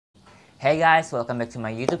Hey guys, welcome back to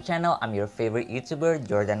my YouTube channel. I'm your favorite YouTuber,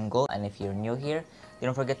 Jordan Gold, and if you're new here,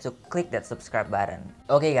 don't forget to click that subscribe button.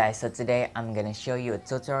 Okay guys, so today I'm gonna show you a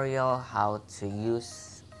tutorial how to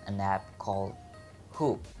use an app called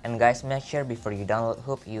Hoop. And guys, make sure before you download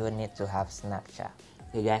Hoop, you need to have Snapchat.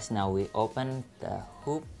 Okay guys, now we open the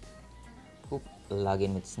Hoop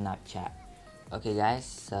login with Snapchat. Okay guys,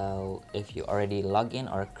 so if you already log in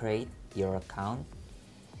or create your account,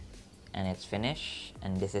 and it's finished,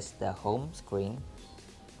 and this is the home screen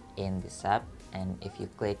in this app, and if you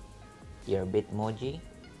click your Bitmoji,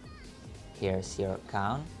 here's your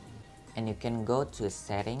account, and you can go to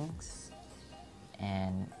settings,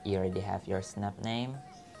 and you already have your Snap name,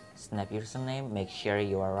 Snap username. Make sure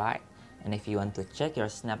you are right, and if you want to check your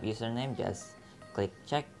Snap username, just click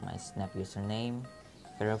check my Snap username,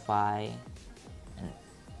 verify,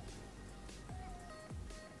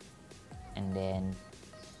 and then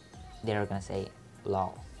they're gonna say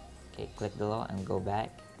law. Okay, click the law and go back.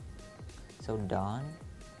 So done,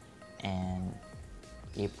 and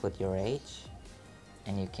you put your age,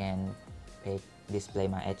 and you can pick display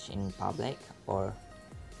my age in public or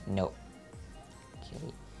no. Okay,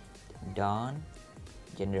 done.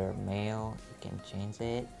 Gender male, you can change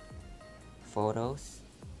it. Photos,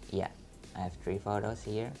 yeah, I have 3 photos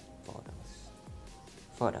here.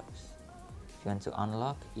 Photos. If you want to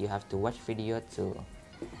unlock, you have to watch video to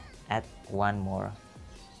add one more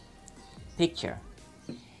picture.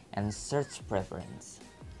 And search preference.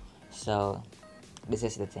 So this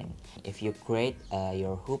is the thing, if you create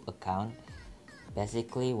your Hoop account,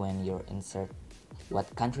 basically when you insert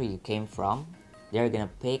what country you came from, they're gonna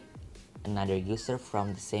pick another user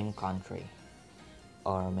from the same country,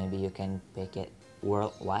 or maybe you can pick it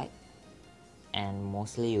worldwide, and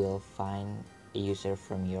mostly you will find a user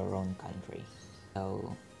from your own country.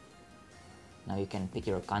 So now you can pick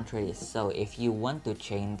your country. So if you want to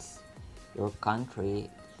change your country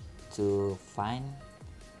to find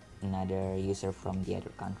another user from the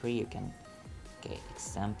other country, you can, okay,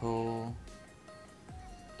 example,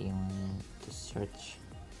 you want to search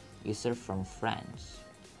user from France.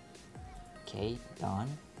 Okay, done.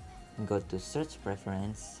 Go to search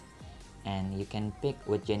preference, and you can pick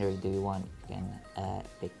what gender do you want. You can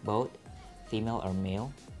pick both female or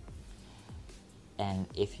male. And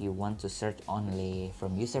if you want to search only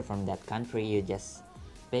from user from that country, you just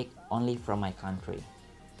pick only from my country.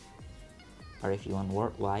 Or if you want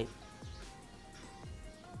worldwide,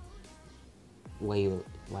 why you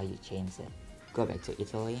change it. Go back to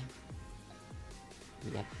Italy.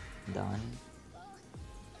 Yep, done.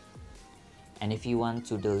 And if you want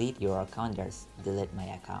to delete your account, there's delete my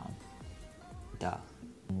account. Duh.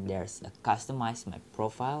 There's a customize my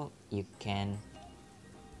profile. You can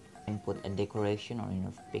put a decoration on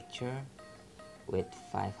your picture with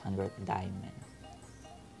 500 diamond.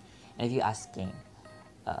 And if you're asking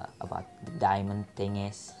about the diamond thing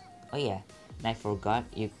is, oh yeah, and I forgot,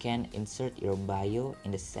 you can insert your bio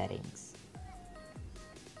in the settings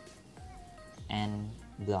and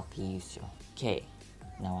block user. Okay,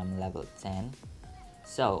 now I'm level 10.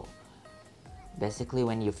 So basically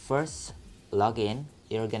when you first log in,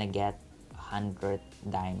 you're gonna get 100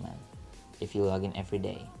 diamond if you log in every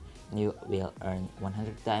day. You will earn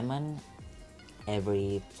 100 diamond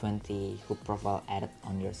every 20 Hoop profile added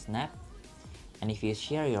on your Snap. And if you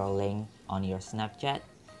share your link on your Snapchat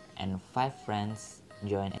and 5 friends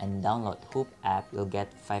join and download Hoop app, you'll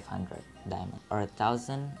get 500 diamond or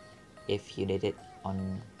 1,000 if you did it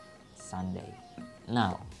on Sunday.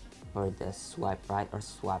 Now for the swipe right or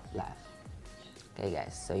swipe left. Okay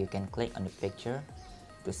guys, so you can click on the picture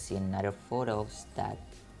to see another photos that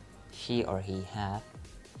she or he have,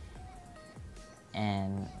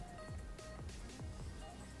 and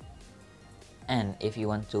if you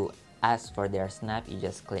want to ask for their snap, you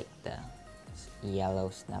just click the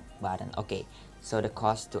yellow snap button. Okay, so the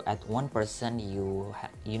cost to add one person, you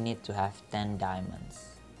need to have 10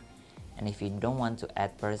 diamonds, and if you don't want to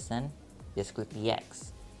add person, just click the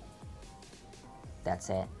X.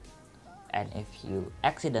 That's it. And if you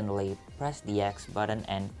accidentally press the X button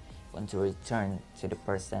and want to return to the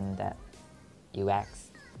person that you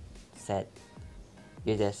said,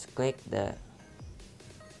 you just click the,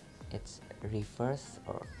 it's reverse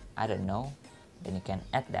or I don't know, then you can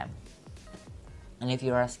add them. And if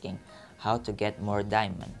you're asking how to get more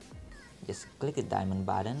diamond, just click the diamond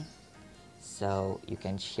button so you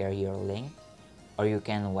can share your link, or you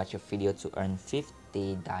can watch a video to earn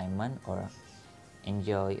 50 diamond or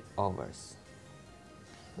enjoy overs.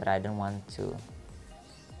 But I don't want to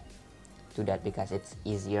do that because it's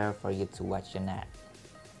easier for you to watch an ad.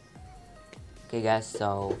 Okay guys,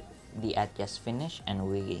 so the ad just finished and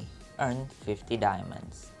we earned 50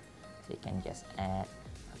 diamonds. So you can just add.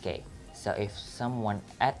 Okay, so if someone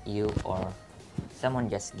add you or someone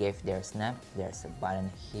just gave their snap, there's a button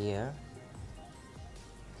here.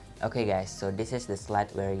 Okay guys, so this is the slide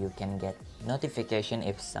where you can get notification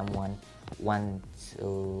if someone wants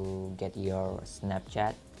to get your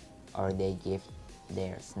Snapchat or they give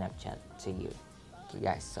their Snapchat to you. Okay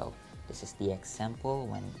guys, so this is the example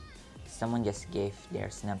when someone just gave their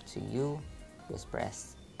snap to you. Just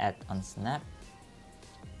press add on snap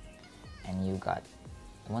and you got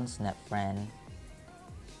one snap friend,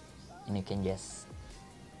 and you can just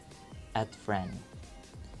add friend,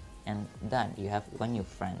 and done, you have one new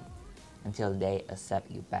friend until they accept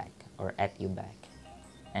you back or add you back.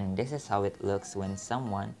 And this is how it looks when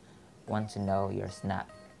someone wants to know your snap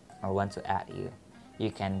or want to add you.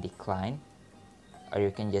 You can decline or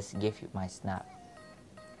you can just give you my snap.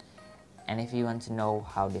 And if you want to know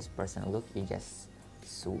how this person looks, you just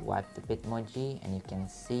swipe the Bitmoji and you can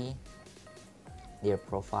see their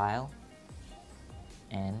profile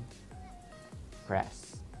and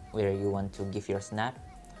press whether you want to give your snap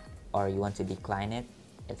or you want to decline it.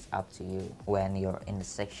 It's up to you. When you're in the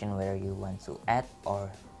section where you want to add or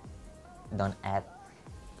don't add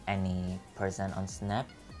any person on snap,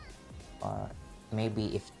 or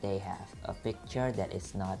maybe if they have a picture that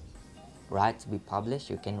is not right to be published,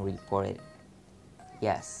 you can report it.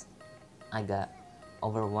 Yes, I got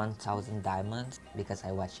over 1000 diamonds because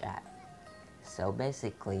I watched ad. So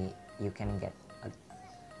basically you can get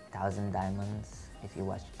 1000 diamonds if you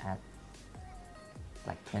watch ad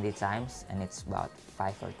like 20 times, and it's about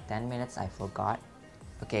 5 or 10 minutes, I forgot.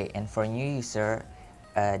 Okay, and for new user,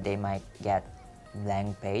 they might get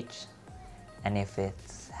blank page, and if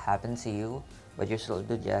it's happened to you, what you should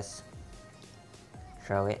do, just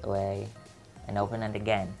throw it away and open it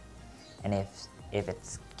again. And if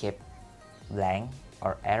it's keep blank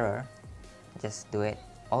or error, just do it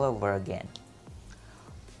all over again.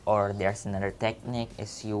 Or there's another technique,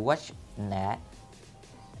 is you watch an ad,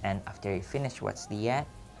 and after you finish watch the ad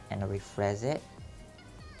and refresh it,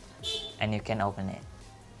 and you can open it.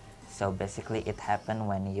 So basically it happened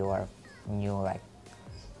when you are new, like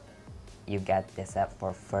you get this app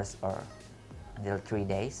for first or until 3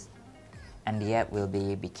 days, and the app will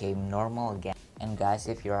became normal again. And guys,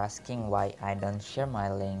 if you're asking why I don't share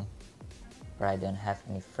my link or I don't have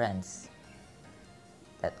any friends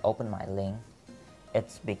that open my link,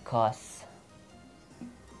 it's because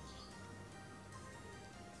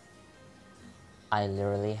I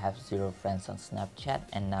literally have 0 friends on Snapchat,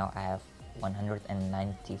 and now I have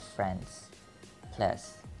 190 friends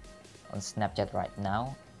plus on Snapchat right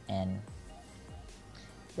now, and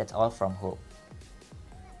that's all from Hope.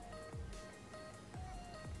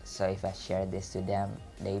 So if I share this to them,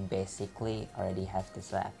 they basically already have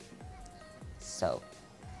this app. So,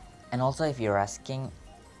 and also if you're asking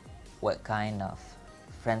what kind of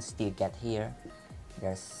friends do you get here,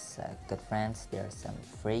 there's good friends, there's some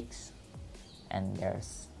freaks, and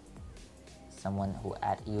there's someone who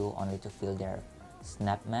add you only to fill their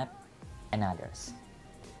snap map, and others.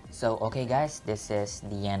 So okay guys, this is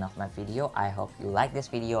the end of my video. I hope you like this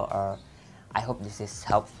video, or I hope this is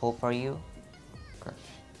helpful for you.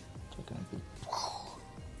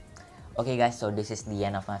 Okay guys, so this is the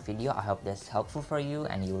end of my video. I hope this is helpful for you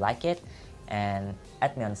and you like it, and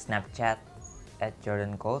add me on Snapchat at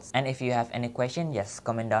jordangold. And if you have any question, just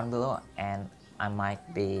comment down below and I might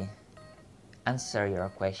be answer your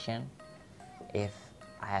question if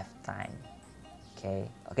I have time.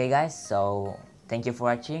 Okay guys, so thank you for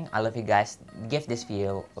watching. I love you guys. Give this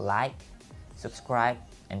video a like, subscribe,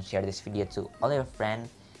 and share this video to all your friends.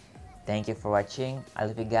 Thank you for watching. I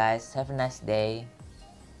love you guys. Have a nice day.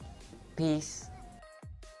 Peace.